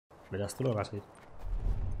Verás tú lo que vas a ir.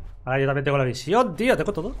 Ahora yo también tengo la visión, tío.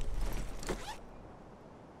 Tengo todo.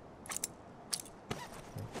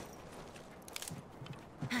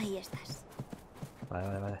 Ahí estás.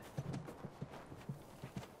 Vale.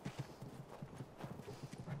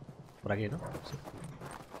 Por aquí, ¿no? Sí.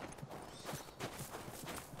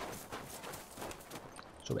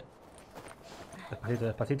 Sube.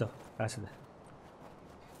 Despacito. Cállate.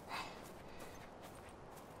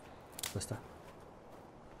 ¿Dónde está?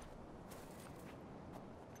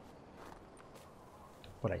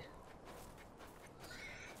 Por ahí.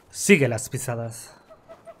 Sigue las pisadas.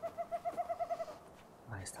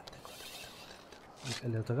 Ahí está.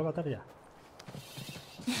 ¿El le toca matar ya?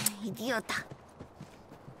 Idiota.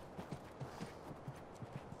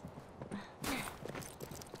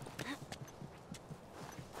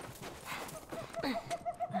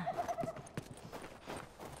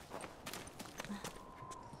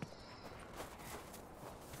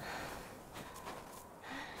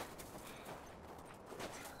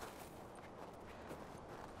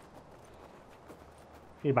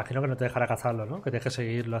 Imagino que no te dejará cazarlo, ¿no? Que tienes que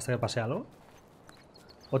seguirlo hasta que pase algo.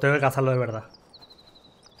 O tengo que cazarlo de verdad.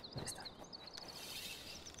 Ahí está.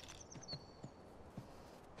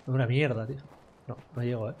 Es una mierda, tío. No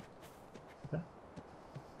llego, ¿eh? Espera.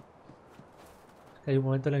 Es que hay un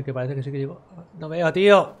momento en el que parece que sí que llego. ¡No veo,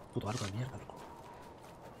 tío! Puto arco de mierda, loco.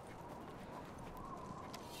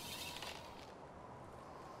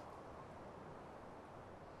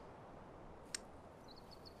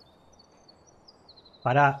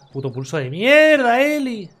 Para, puto pulso de mierda,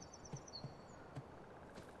 Eli.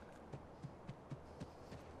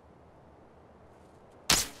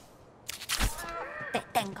 Te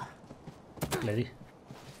tengo. Le di.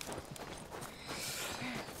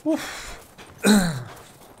 Uf.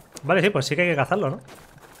 Vale, sí, pues sí que hay que cazarlo, ¿no?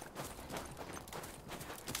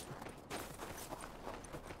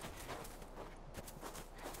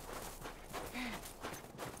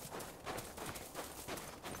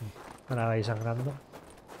 Ahora vais sangrando.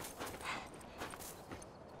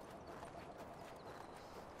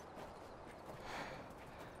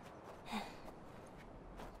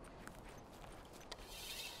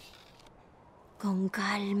 Con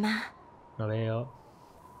calma. No veo.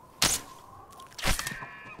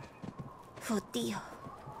 Tío.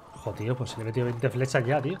 Joder, tío, pues se le he metido 20 flechas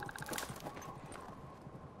ya, tío.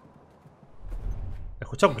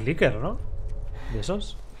 Escucha un clicker, ¿no? De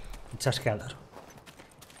esos. Un chasqueador.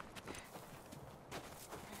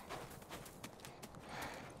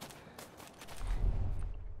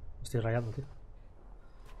 Me estoy rayando, tío.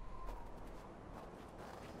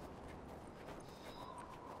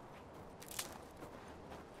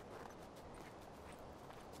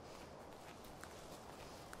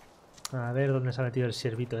 A ver dónde se ha metido el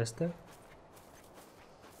ciervito este.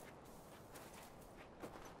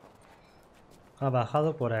 Ha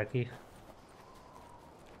bajado por aquí.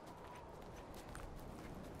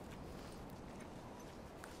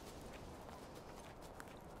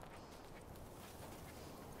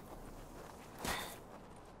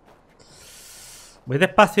 Voy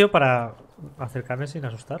despacio para acercarme sin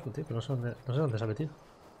asustarlo, tío. Pero no sé dónde se ha metido.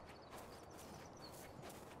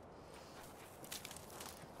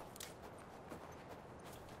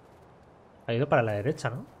 Ha ido para la derecha,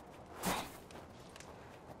 ¿no?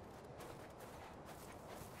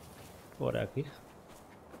 Por aquí.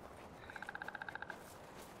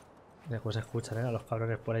 Después se escuchan, a los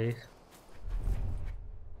cabrones por ahí.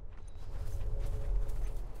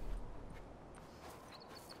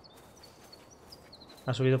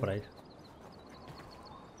 Ha subido por ahí.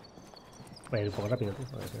 Voy a ir un poco rápido, tío.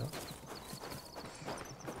 A ver si no.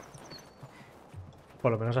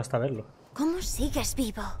 Por lo menos hasta verlo. ¿Cómo sigues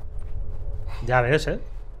vivo? Ya ves, ¿eh?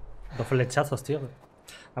 2 flechazos, tío.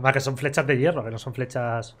 Además que son flechas de hierro, que no son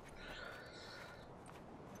flechas...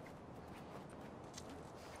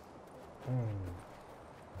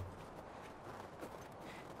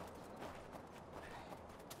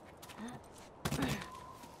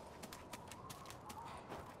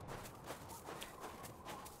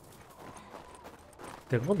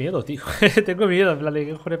 Tengo miedo, tío. Tengo miedo. En plan,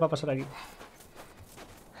 ¿qué joder va a pasar aquí?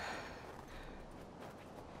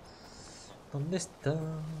 ¿Dónde está?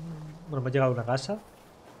 Bueno, hemos llegado a una casa.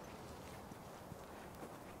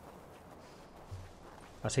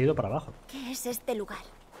 Ha seguido para abajo. ¿Qué es este lugar?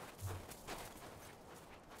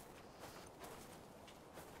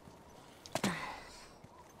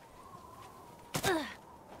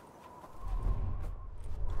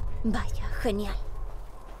 Vaya, genial.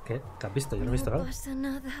 ¿Qué? ¿Qué has visto? Yo no he visto nada. No pasa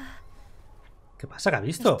nada. ¿Qué pasa? ¿Qué has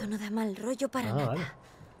visto? Esto no da mal rollo para nada. Vale.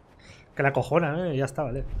 Que la cojona, ya está,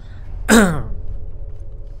 vale.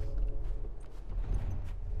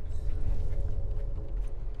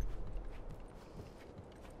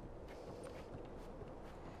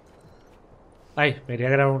 Ay, me quería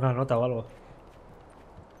crear una nota o algo.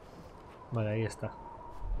 Vale, ahí está.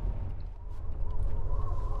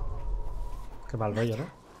 Qué mal rollo,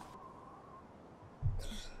 ¿no?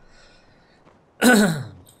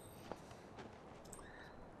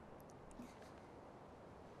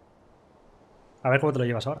 A ver cómo te lo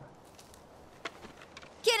llevas ahora.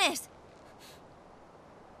 ¿Quién es?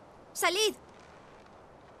 ¡Salid!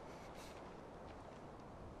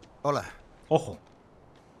 Hola, Ojo,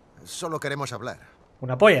 solo queremos hablar.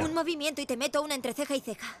 una polla. Un movimiento y te meto una entre ceja y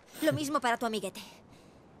ceja. Lo mismo para tu amiguete.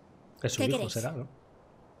 Es su ¿Qué hijo, queréis? será, ¿no?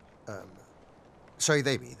 Soy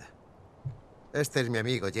David. Este es mi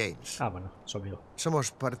amigo James. Ah, bueno, es amigo.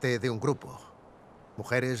 Somos parte de un grupo.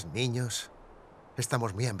 Mujeres, niños.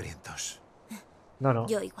 Estamos muy hambrientos. No, no.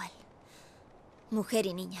 Yo igual. Mujer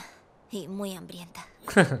y niña. Y muy hambrienta.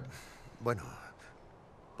 Bueno,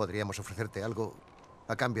 podríamos ofrecerte algo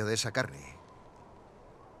a cambio de esa carne.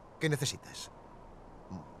 ¿Qué necesitas?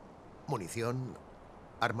 ¿Munición?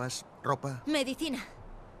 ¿Armas? ¿Ropa? Medicina.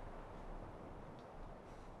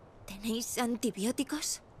 ¿Tenéis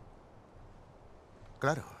antibióticos?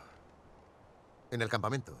 Claro. En el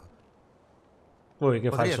campamento. Uy,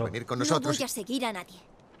 qué Podrías falso. venir con No nosotros. voy a seguir a nadie.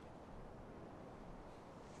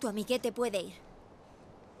 Tu amiguete puede ir.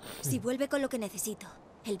 Si vuelve con lo que necesito,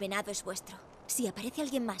 el venado es vuestro. Si aparece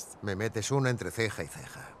alguien más, Me metes una entre ceja y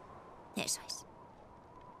ceja. eso es.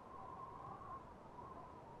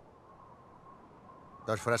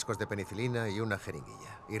 2 frascos de penicilina y una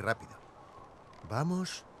jeringuilla. Y rápido.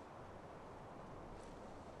 ¿Vamos?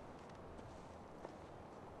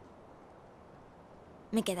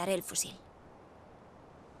 Me quedaré el fusil.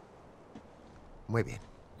 Muy bien.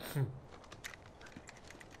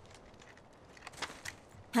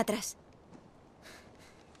 Atrás.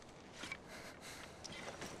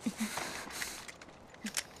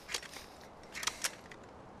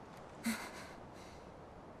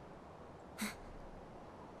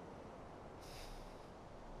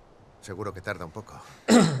 Seguro que tarda un poco.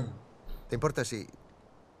 ¿Te importa si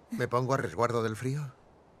me pongo a resguardo del frío?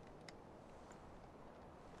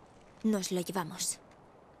 Nos lo llevamos.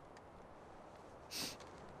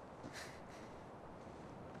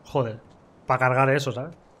 Joder, para cargar eso,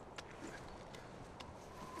 ¿sabes?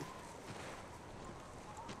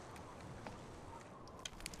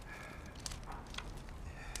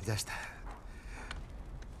 Ya está.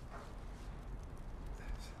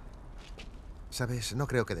 Sabes, no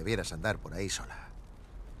creo que debieras andar por ahí sola.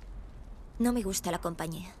 No me gusta la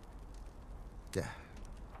compañía. Ya.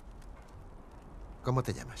 ¿Cómo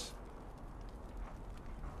te llamas?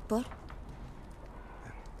 ¿Por?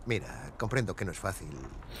 Mira, comprendo que no es fácil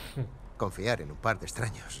confiar en un par de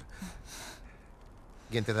extraños.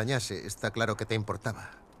 Quien te dañase, está claro que te importaba.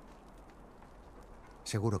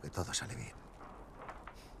 Seguro que todo sale bien.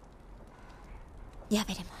 Ya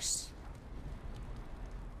veremos.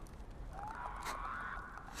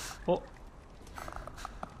 Oh.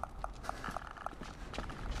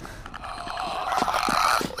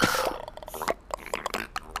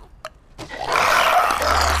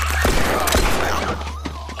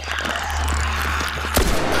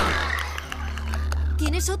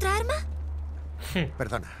 ¿Tienes otra arma?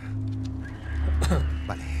 Perdona.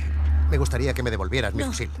 Vale. Me gustaría que me devolvieras mi No,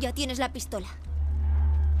 fusil. ya tienes la pistola.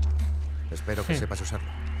 Espero que sepas usarlo.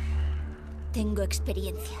 Tengo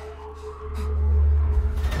experiencia.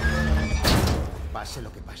 Pase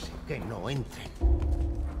lo que pase, que no entren.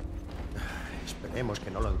 Esperemos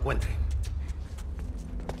que no lo encuentren.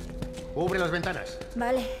 Cubre las ventanas.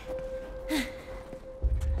 Vale.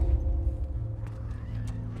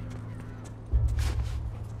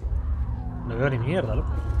 No veo ni mierda,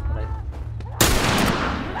 loco. Por ahí.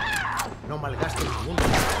 No malgastes ningún.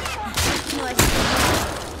 No es...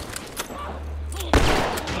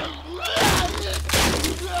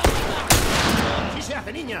 ¡Sí se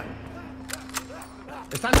hace, niña!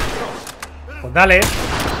 ¡Están dentro! Pues dale.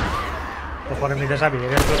 Cojones, mi desapi.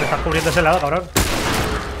 Eres tú que estás cubriendo ese lado, cabrón.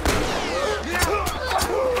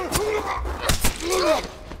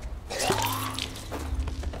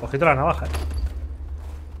 Ojito la navaja.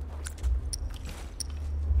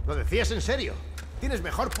 ¿Lo decías en serio? Tienes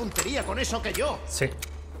mejor puntería con eso que yo. Sí.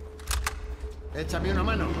 Échame una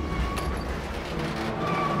mano.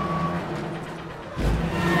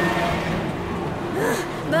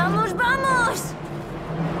 ¡Vamos, vamos!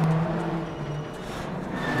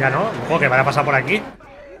 Ya no. Ojo, que vaya a pasar por aquí.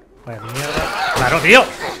 Vaya mierda. Claro, tío.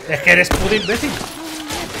 Es que eres puto imbécil.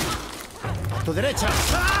 A tu derecha.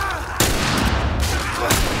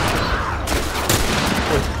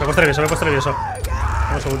 Uy, me he puesto nervioso, me he puesto nervioso.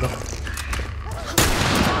 Un segundo.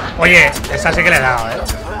 Oye, esa sí que le he dado,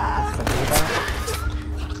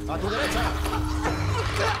 ¡A tu derecha!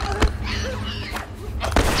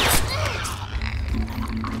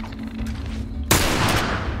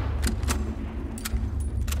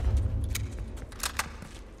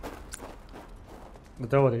 No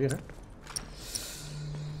tengo botiquín,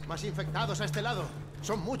 Más infectados a este lado.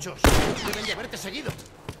 Son muchos. Deben de haberte seguido.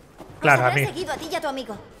 Claro, Pues a mí. habrá seguido a ti y a tu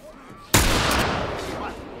amigo.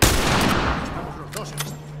 Igual. Estamos los dos en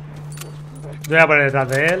esto. Yo voy a poner detrás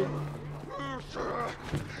de él.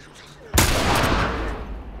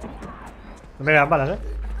 No me quedan balas,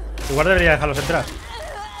 Igual debería dejarlos entrar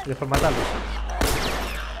y después matarlos.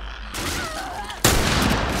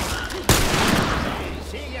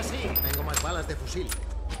 Sigue así. Tengo más balas de fusil.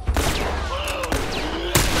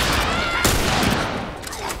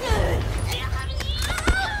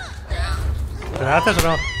 ¿Te la haces o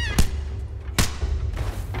no?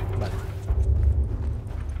 Vale.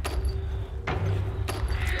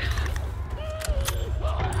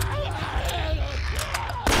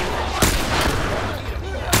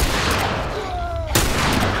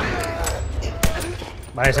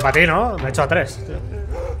 Vale, ese para ti, ¿no? Me he hecho a 3. Tío.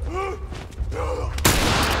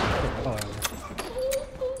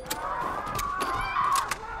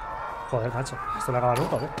 Joder, macho. Esto no acaba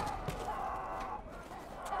nunca, ¿qué?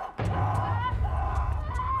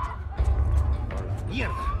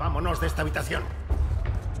 Mierda, vámonos de esta habitación.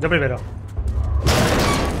 Yo primero.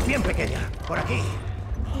 Bien pequeña, por aquí.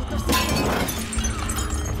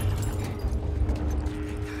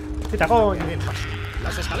 ¡Quita, coño! Bien fácil.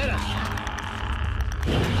 Las escaleras.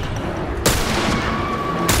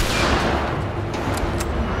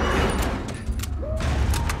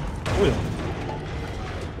 Uy.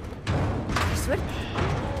 ¡Qué suerte!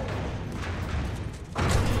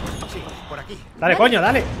 Sí, por aquí. Dale, coño,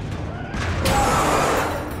 dale.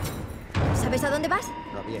 ¿Sabes a dónde vas?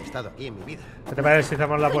 No había estado aquí en mi vida. ¿Qué te parece si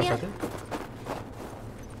cerramos la puerta, tío?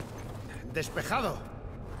 Despejado.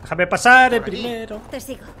 Déjame pasar el Por allí. primero. Te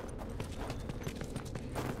sigo.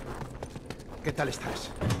 ¿Qué tal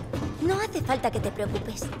estás? No hace falta que te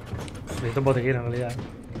preocupes. Necesito un botiquín en realidad.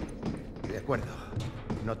 De acuerdo.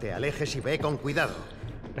 No te alejes y ve con cuidado.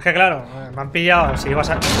 Es que claro, me han pillado. Si ibas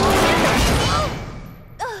a.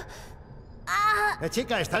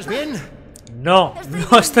 Chica, ¿estás bien? No,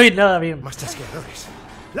 no estoy nada bien. Más chasqueadores.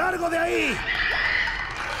 ¡Largo de ahí!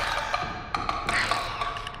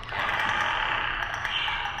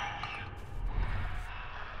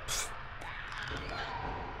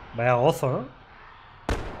 Vaya gozo, ¿no?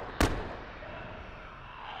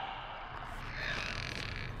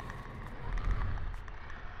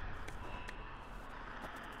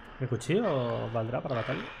 ¿Mi cuchillo valdrá para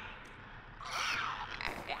batalla?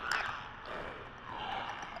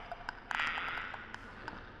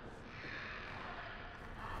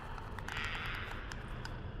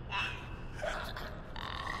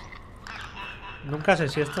 Nunca sé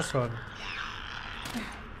si estos son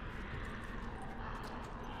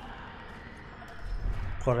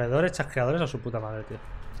corredores, chasqueadores o su puta madre, tío.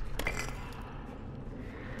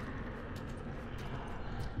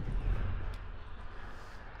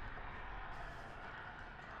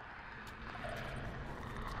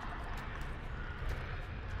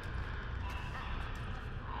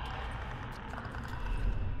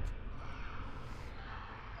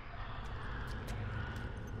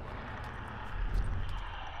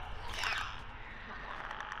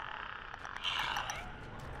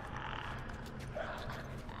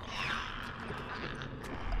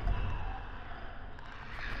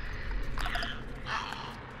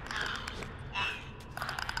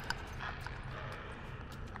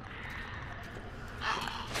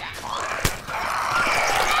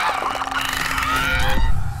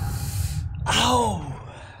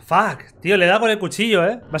 Fuck, tío, le he dado con el cuchillo,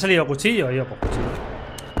 Me ha salido cuchillo. Y yo, pues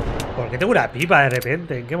cuchillo. ¿Por qué tengo una pipa de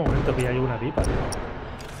repente? ¿En qué momento pilla yo una pipa, tío?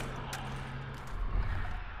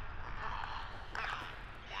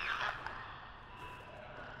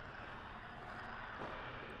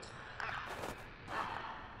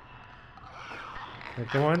 ¿En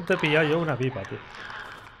qué momento he pillado yo una pipa, tío?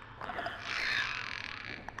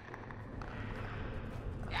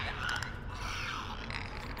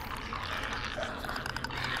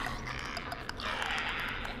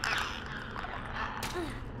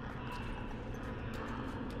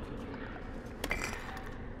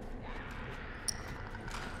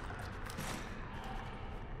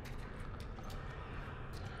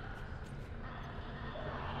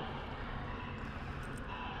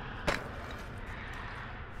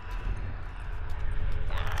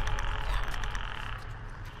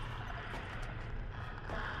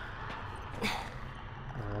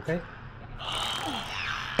 Ok.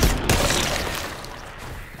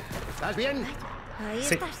 ¿Estás bien? Ahí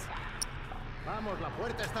Sí. estás. Vamos, la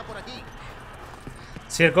puerta está por aquí.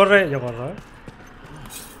 Si él corre, yo corro, ¿eh?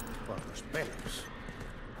 Por los pelos.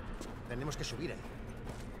 Tenemos que subir ahí.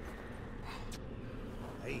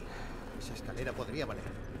 Ahí. Esa escalera podría valer.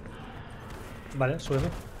 Vale, súbeme.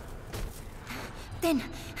 Ten,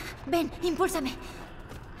 ven, impúlsame.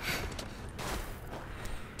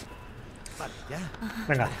 Vale, ya.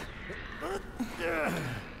 Venga.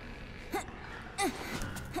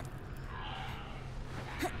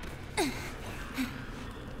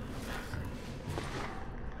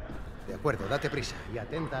 De acuerdo, date prisa y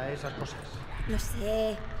atenta a esas cosas. Lo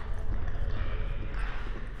sé.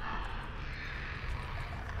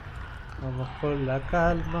 Vamos con la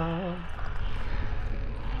calma.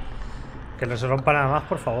 Que no se rompa nada más,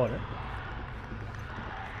 por favor, ¿eh?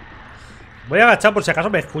 Voy a agachar por si acaso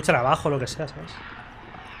me escuchan abajo o lo que sea, ¿sabes?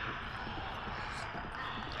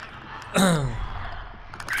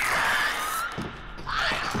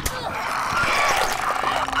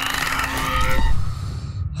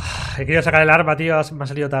 He querido sacar el arma, tío. Me ha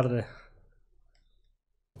salido tarde.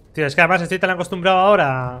 Tío, es que además estoy tan acostumbrado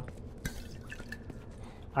ahora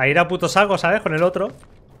a ir a puto saco, ¿sabes? Con el otro.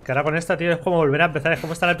 Que ahora con esta, tío, es como volver a empezar. Es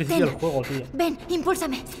como estar al principio del juego, tío. Ven,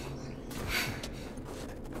 impúlsame.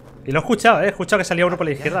 Y lo he escuchado, ¿eh? He escuchado que salía uno por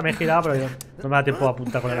la izquierda. Me he girado, pero yo no me da tiempo a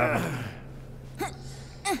apuntar con el arma.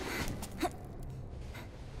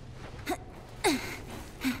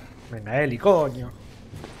 Venga, Eli, coño.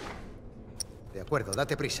 De acuerdo,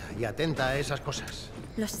 date prisa y atenta a esas cosas.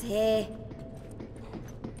 Lo sé.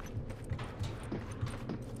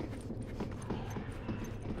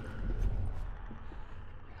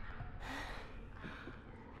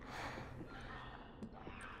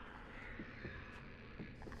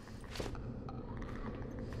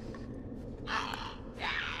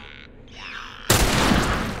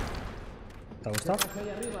 ¿Te ha gustado?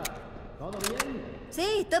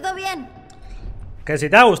 Sí, todo bien. Que si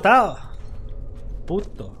te ha gustado.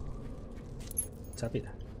 Puto.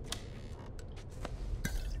 Chapita.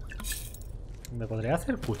 ¿Me podría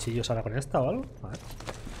hacer cuchillos ahora con esta o algo? Vale.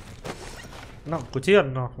 No, cuchillos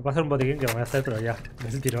no. Me puedo hacer un botiquín que me voy a hacer, pero ya.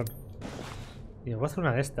 Es el tirón. Y me puedo hacer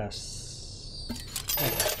una de estas.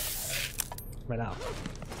 Venga. Me la hago.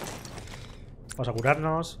 Vamos a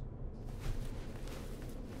curarnos.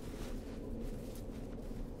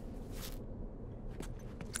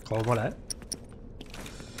 Como mola, ¿eh?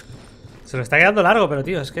 Se lo está quedando largo, pero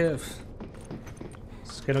tío, es que...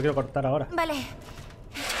 Es que no quiero cortar ahora. Vale.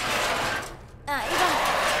 Ahí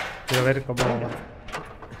va. Quiero ver cómo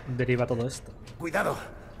deriva todo esto. Cuidado.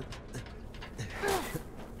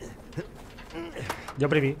 Yo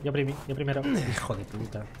primero. Hijo de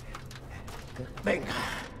puta. Venga.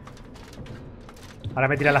 Ahora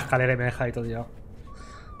me tira la escalera y me deja ahí todo tirado.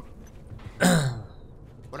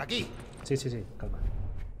 Por aquí. Sí, calma.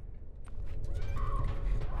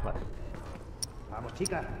 Vale. Vamos,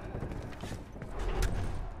 chica.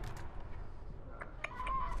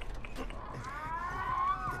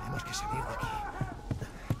 Tenemos que salir de aquí.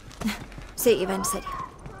 Sí, va en serio.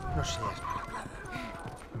 No seas mal hablada.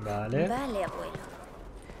 Vale. Vale, abuelo.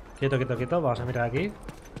 Quieto. Vamos a mirar aquí.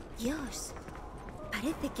 Dios.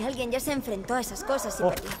 Parece que alguien ya se enfrentó a esas cosas y Oh,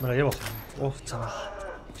 perdió. me lo llevo. Oh, chaval.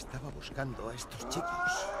 Estaba buscando a estos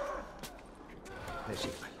chicos. Es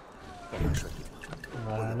igual. Con su equipo.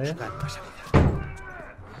 Puedo Vale. buscar una salida.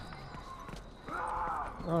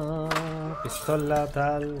 Pistola,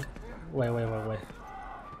 tal. Güey.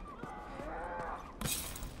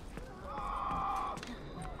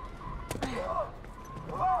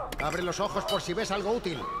 Abre los ojos por si ves algo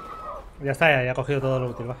útil. Ya está, ya he cogido todo lo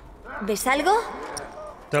útil, va. ¿Ves algo?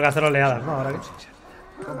 Tengo que hacer oleadas, ¿no? Ahora que...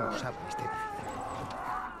 ¿Cómo sabe este?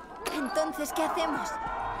 Entonces, ¿qué hacemos?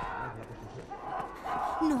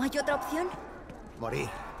 ¿No hay otra opción? Morir.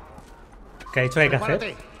 ¿Qué ha dicho que hay que hacer?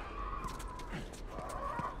 Prepárate.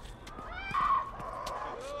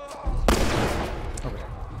 Hombre.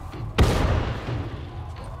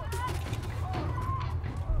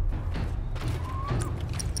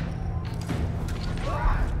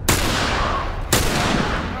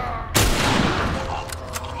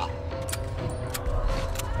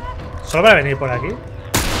 ¿Solo para venir por aquí?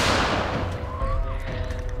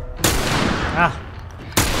 Ah.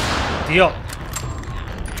 Tío.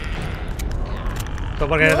 Esto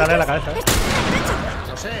porque ¿No darle a la oyes? cabeza, ¿eh?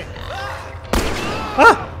 Lo sé.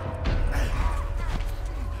 ¡Ah!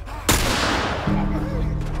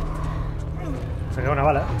 Se queda una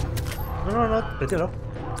bala, ¿eh? No, mételo.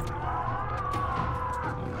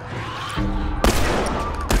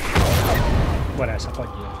 Buena esa, coño.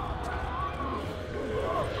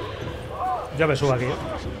 Yo me subo aquí, ¿eh?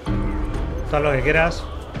 Todo lo que quieras.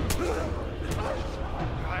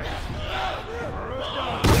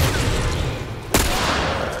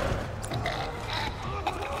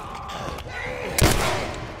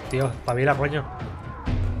 Tío, espabila, coño.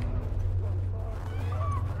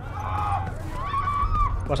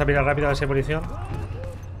 Vamos a mirar rápido a ver si hay munición.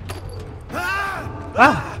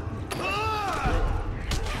 ¡Ah!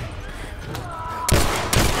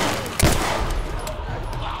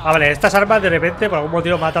 Ah, vale, estas armas de repente por algún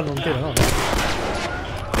motivo matan de un tiro, ¿no?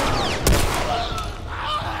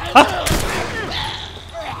 ¡Ah!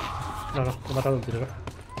 No, he matado de un tiro, ¿no?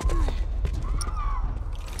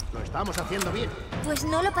 Lo estamos haciendo bien. Pues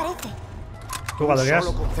no lo parece. Tú cuando quieras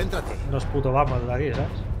Solo concéntrate. nos puto vamos de aquí, ¿sabes?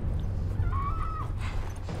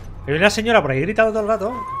 Hay una señora por ahí gritando todo el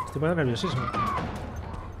rato. Estoy poniendo nerviosismo.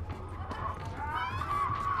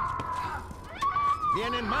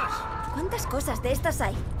 Vienen más. ¿Cuántas cosas de estas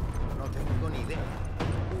hay? No tengo ni idea.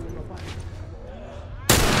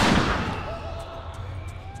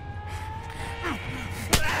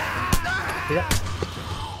 Mira.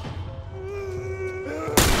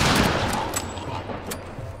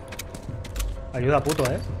 Ayuda, puto,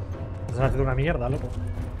 ¿eh? Estás haciendo una mierda, loco.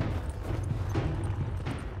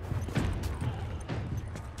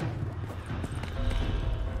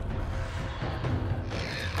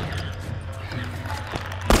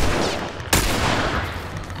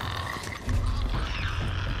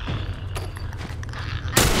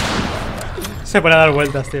 Se pone a dar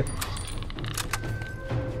vueltas, tío.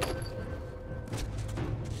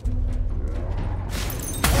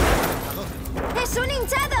 ¡Es un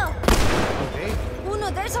hinchado! ¿Eh?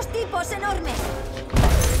 Uno de esos tipos enormes.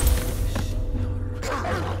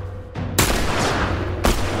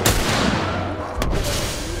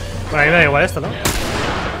 Bueno, a mí me da igual esto, ¿no?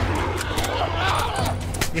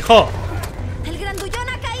 ¡Hijo! El grandullón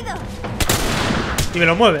ha caído. Y me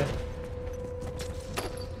lo mueve.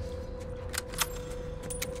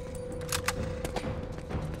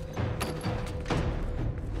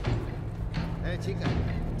 Chica.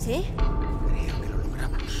 ¿Sí? Creo que lo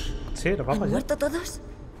logramos. Sí, nos ¿Han vamos ya. muerto todos?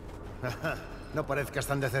 No parezcas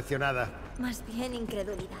tan decepcionada. Más bien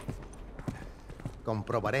incredulidad.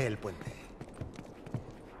 Comprobaré el puente.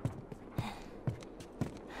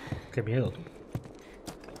 Qué miedo, tú.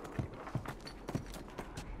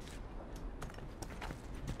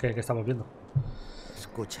 ¿Qué estamos viendo?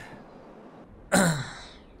 Escucha,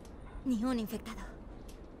 Ni un infectado.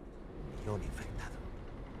 ni un infectado.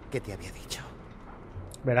 ¿Qué te había dicho?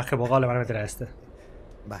 Verás que bogado le van a meter a este.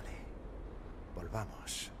 Vale.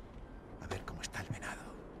 Volvamos a ver cómo está el venado.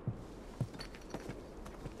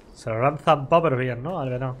 Se lo han zampado, pero bien, ¿no? Al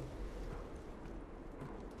venado.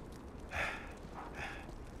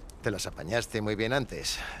 Te las apañaste muy bien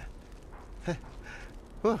antes.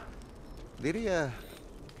 Diría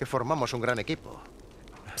que formamos un gran equipo.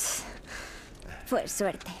 Fue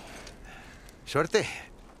suerte. ¿Suerte?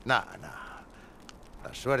 No.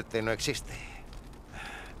 La suerte no existe.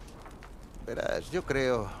 Verás, yo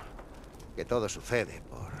creo que todo sucede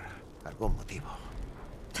por algún motivo.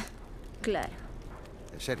 Claro.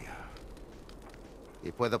 En serio.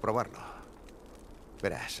 Y puedo probarlo.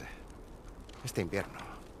 Verás, este invierno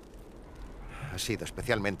ha sido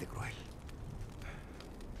especialmente cruel.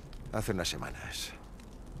 Hace unas semanas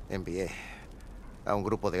envié a un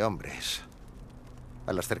grupo de hombres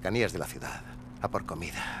a las cercanías de la ciudad a por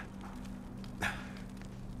comida.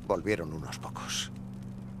 Volvieron unos pocos.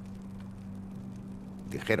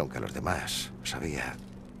 Dijeron que a los demás los había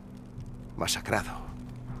masacrado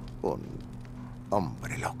un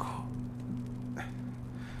hombre loco.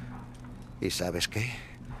 ¿Y sabes qué?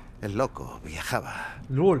 El loco viajaba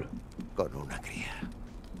 ¡Lul! con una cría.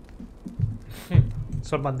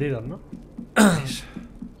 Son bandidos, ¿no? ¿Ves?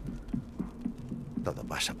 Todo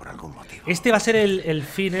pasa por algún motivo. Este va a ser el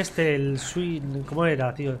fin, el swing. ¿Cómo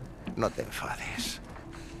era, tío? No te enfades.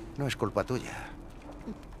 No es culpa tuya.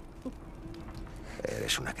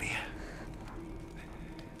 Eres una cría.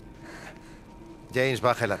 James,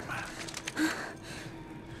 baja el arma.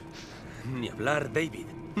 Ni hablar, David.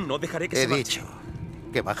 No dejaré que He se marche. dicho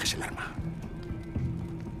que bajes el arma.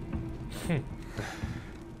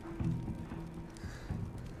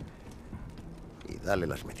 Y dale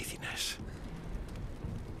las medicinas.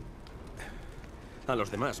 A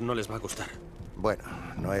los demás no les va a gustar. Bueno,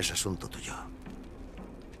 no es asunto tuyo.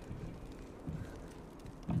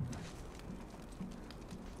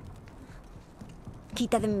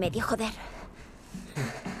 Quita de en medio, joder.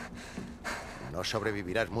 No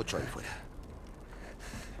sobrevivirás mucho ahí fuera.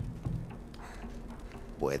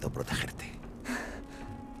 Puedo protegerte.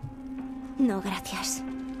 No, gracias.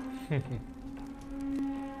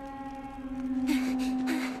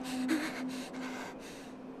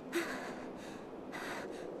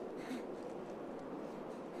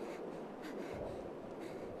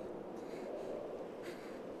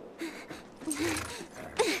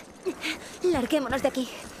 Larguémonos de aquí.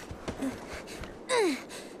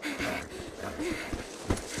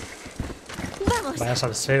 ¡Vamos! Vaya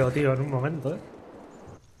salseo, tío, en un momento,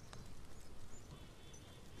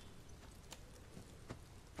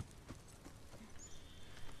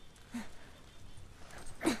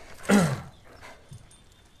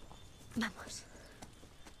 Vamos.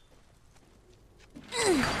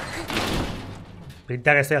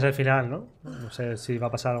 Pinta que este ya es el final, ¿no? No sé si va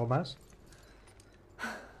a pasar algo más.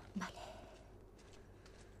 Vale.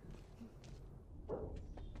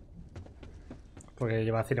 Porque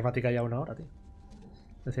lleva cinemática ya 1 hora, tío.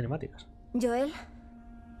 De cinemáticas. Joel,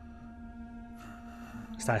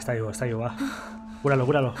 Está vivo, va. Cúralo,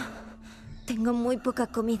 cúralo. tengo muy poca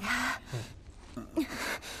comida.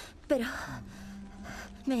 Pero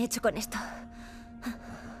me he hecho con esto.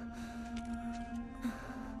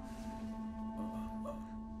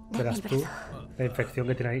 Dame Verás el tú brazo. la infección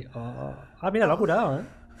que tiene ahí. Oh. Ah, mira, lo ha curado, ¿eh?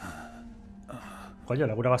 Coño,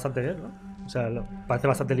 la cura bastante bien, ¿no? O sea, parece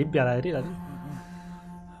bastante limpia la herida, tío.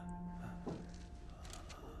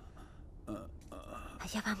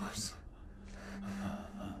 Allá vamos.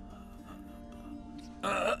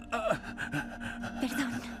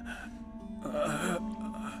 Perdón.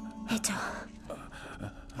 Hecho.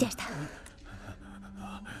 Ya está.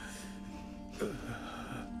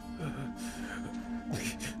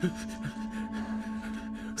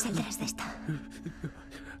 Saldrás de esta.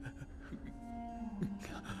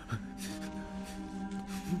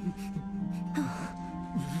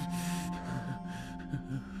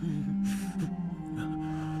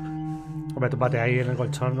 Hombre, túpate ahí en el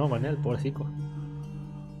colchón, ¿no? Con él, pobrecito.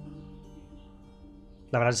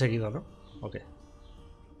 La habrán seguido, ¿no? ¿O qué?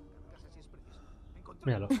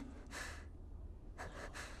 Míralo.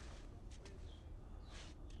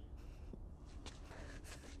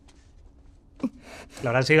 Le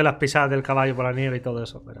habrán seguido las pisadas del caballo por la nieve y todo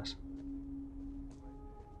eso, verás.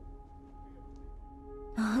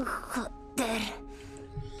 Oh, joder.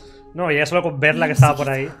 No, ya solo con verla que estaba por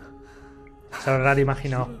ahí. Se habrán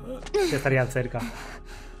imaginado que estarían cerca.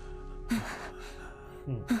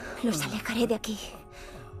 Los alejaré de aquí.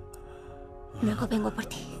 Luego vengo por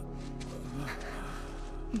ti.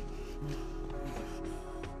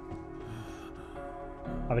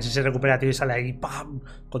 A ver si se recupera, tío, y sale ahí, ¡pam!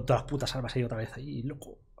 Con todas las putas armas ahí otra vez, ahí,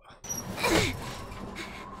 loco.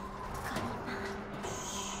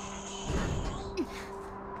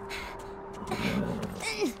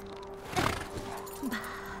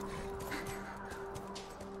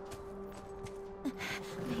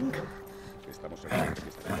 Venga. Estamos aquí.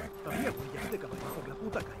 Había huellas de caballo por la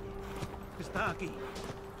puta calle. Está aquí.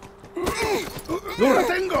 ¡No la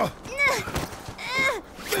tengo!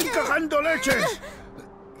 ¡Ven cagando leches!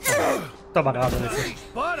 Toma, cagado de leche.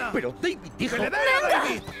 ¡Para! Pero David dijo... ¡Que le dé a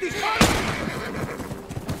David! ¡Dispara!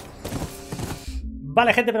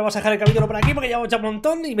 Vale, gente, pero vamos a dejar el capítulo por aquí porque llevamos ya un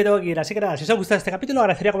montón y me tengo que ir. Así que nada, si os ha gustado este capítulo,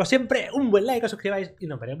 agradecería como siempre un buen like, os suscribáis y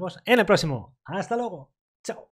nos veremos en el próximo. ¡Hasta luego! ¡Chao!